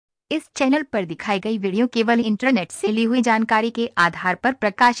इस चैनल पर दिखाई गई वीडियो केवल इंटरनेट से ली हुई जानकारी के आधार पर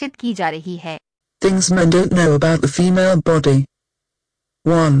प्रकाशित की जा रही है। Things men don't know about the female body.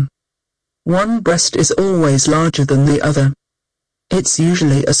 1. One breast is always larger than the other. It's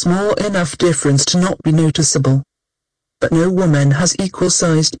usually a small enough difference to not be noticeable. But no woman has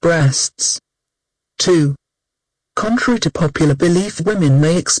equal-sized breasts. 2. Contrary to popular belief, women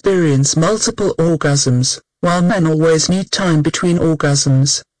may experience multiple orgasms, while men always need time between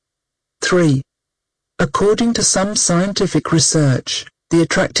orgasms. 3. According to some scientific research, the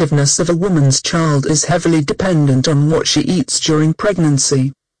attractiveness of a woman's child is heavily dependent on what she eats during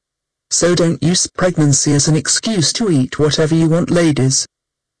pregnancy. So don't use pregnancy as an excuse to eat whatever you want, ladies.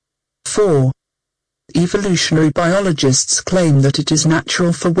 4. Evolutionary biologists claim that it is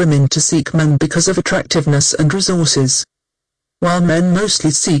natural for women to seek men because of attractiveness and resources, while men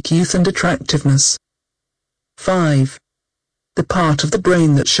mostly seek youth and attractiveness. 5. The part of the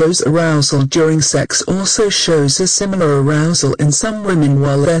brain that shows arousal during sex also shows a similar arousal in some women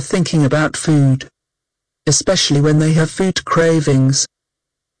while they're thinking about food, especially when they have food cravings.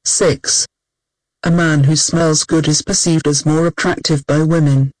 6. A man who smells good is perceived as more attractive by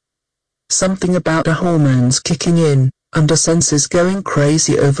women. Something about the hormones kicking in, and our senses going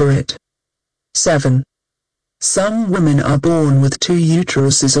crazy over it. 7. Some women are born with 2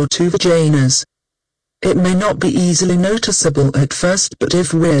 uteruses or 2 vaginas. It may not be easily noticeable at first, but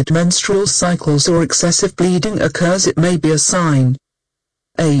if weird menstrual cycles or excessive bleeding occurs, it may be a sign.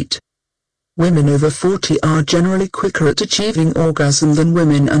 8. Women over 40 are generally quicker at achieving orgasm than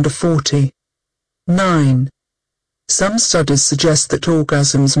women under 40. 9. Some studies suggest that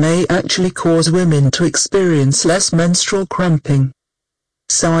orgasms may actually cause women to experience less menstrual cramping.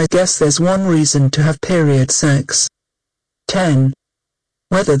 So I guess there's one reason to have period sex. 10.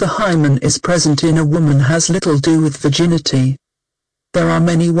 Whether the hymen is present in a woman has little to do with virginity. There are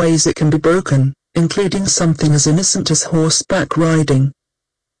many ways it can be broken, including something as innocent as horseback riding.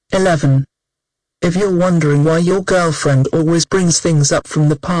 11. If you're wondering why your girlfriend always brings things up from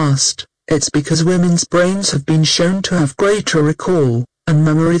the past, it's because women's brains have been shown to have greater recall and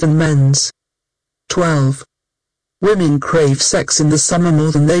memory than men's. 12. Women crave sex in the summer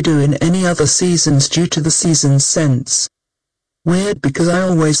more than they do in any other seasons due to the season's scents. Weird, because I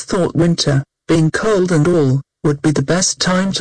always thought winter, being cold and all, would be the best time to